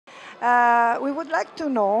We would like to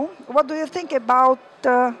know, what do you think about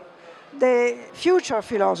the future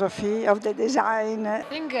philosophy of the design? I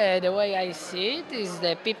think the way I see it is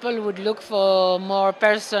that people would look for more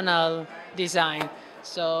personal design.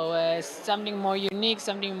 So something more unique,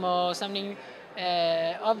 something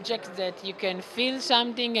objects that you can feel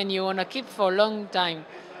something and you want to keep for a long time.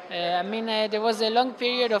 There was a long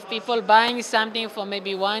period of people buying something for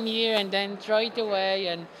maybe 1 year and then throw it away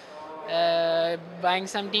and buying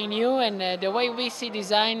something new. And the way we see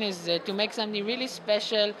design is to make something really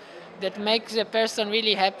special that makes the person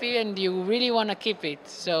really happy and you really want to keep it.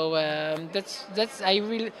 So I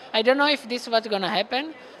don't know if this is what's going to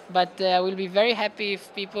happen, but I will be very happy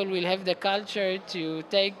if people will have the culture to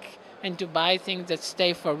take and to buy things that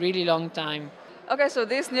stay for a really long time. Okay, so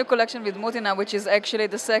this new collection with MUTINA, which is actually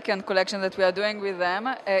the second collection that we are doing with them,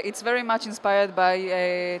 it's very much inspired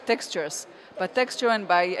by textures, by texture and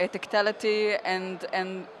by tactility, and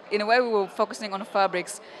in a way we were focusing on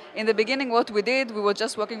fabrics. In the beginning, what we did, we were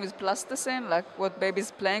just working with plasticine, like what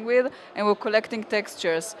baby's playing with, and we were collecting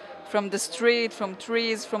textures from the street, from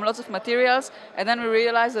trees, from lots of materials, and then we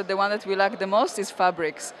realized that the one that we like the most is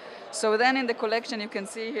fabrics. So then in the collection you can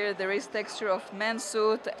see here there is texture of men's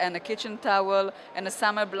suit and a kitchen towel and a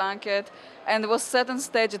summer blanket, and there was a certain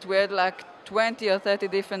stage that we had like 20 or 30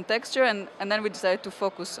 different texture, and then we decided to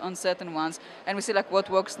focus on certain ones and we see like what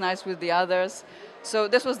works nice with the others. So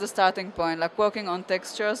this was the starting point, like working on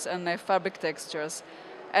textures and fabric textures.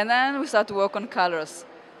 And then we started to work on colors.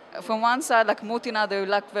 From one side, like MUTINA, they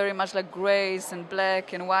like very much like grays and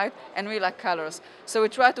black and white, and we like colors. So we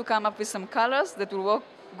tried to come up with some colors that will work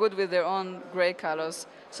good with their own gray colors.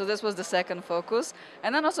 So this was the second focus.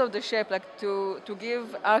 And then also the shape, like to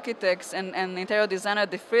give architects and interior designer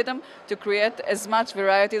the freedom to create as much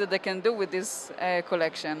variety that they can do with this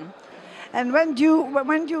collection. And when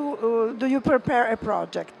do you prepare a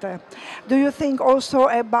project? Do you think also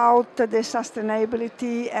about the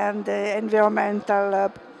sustainability and the environmental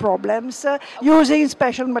problems using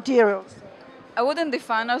special materials? I wouldn't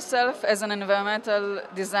define ourselves as an environmental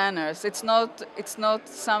designers. It's not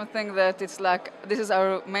something that it's like this is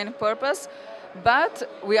our main purpose, but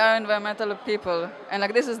we are environmental people, and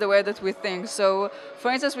like this is the way that we think. So, for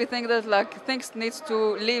instance, we think that like things needs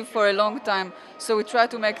to live for a long time. So we try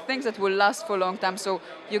to make things that will last for a long time. So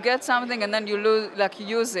you get something and then you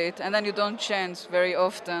use it, and then you don't change very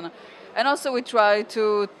often. And also we try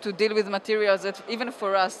to deal with materials that even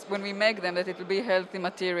for us, when we make them, that it will be healthy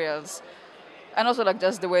materials. And also like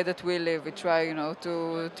just the way that we live, we try,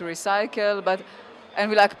 to recycle, and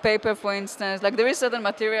we like paper, for instance. Like there is certain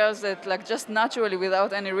materials that like just naturally,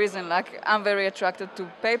 without any reason, like I'm very attracted to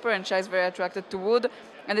paper and Shai is very attracted to wood,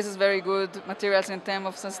 and this is very good materials in terms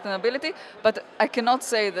of sustainability, but I cannot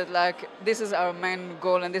say that like this is our main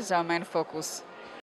goal and this is our main focus.